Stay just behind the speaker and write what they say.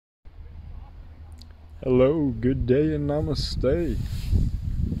Hello, good day and namaste.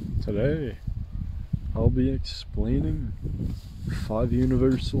 Today, I'll be explaining 5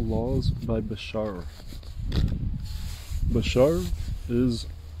 universal laws by Bashar. Bashar is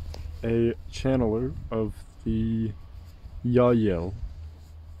a channeler of the Yahyel,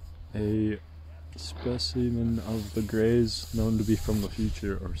 a specimen of the Greys known to be from the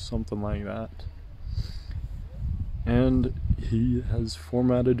future or something like that. And he has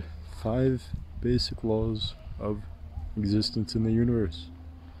formatted 5 basic laws of existence in the universe.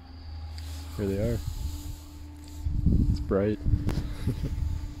 Here they are. It's bright.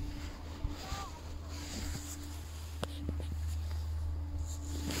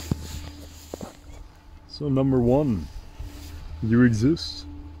 So number 1, you exist,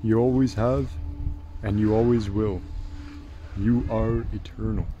 you always have, and you always will. You are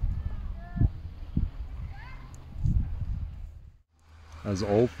eternal. As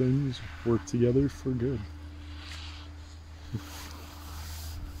all things work together for good.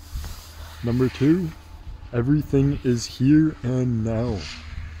 Number 2, everything is here and now.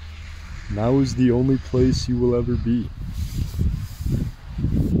 Now is the only place you will ever be.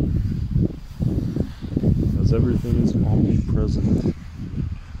 As everything is omnipresent,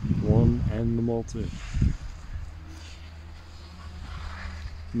 one and the multi.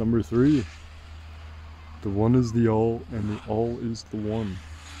 Number 3, the one is the all, and the all is the one.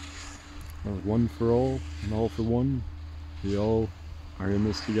 As one for all, and all for one, we all are in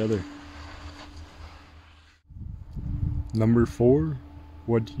this together. Number 4,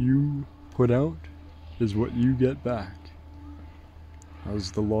 what you put out is what you get back.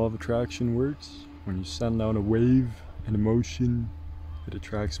 As the law of attraction works, when you send out a wave, an emotion, it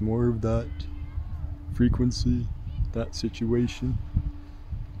attracts more of that frequency, that situation,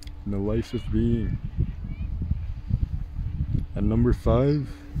 in the life of being. And number 5,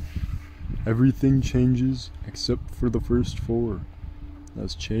 everything changes except for the first 4,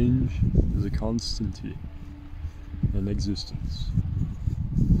 as change is a constancy in existence.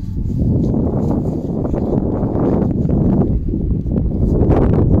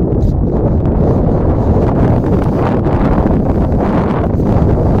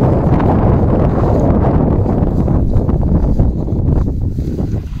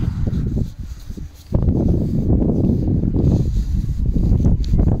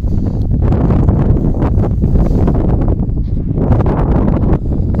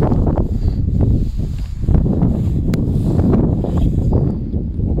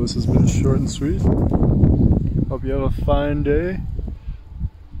 This has been short and sweet. Hope you have a fine day.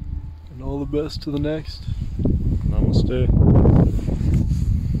 And all the best to the next. Namaste.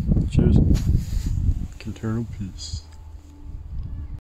 Cheers. Eternal peace.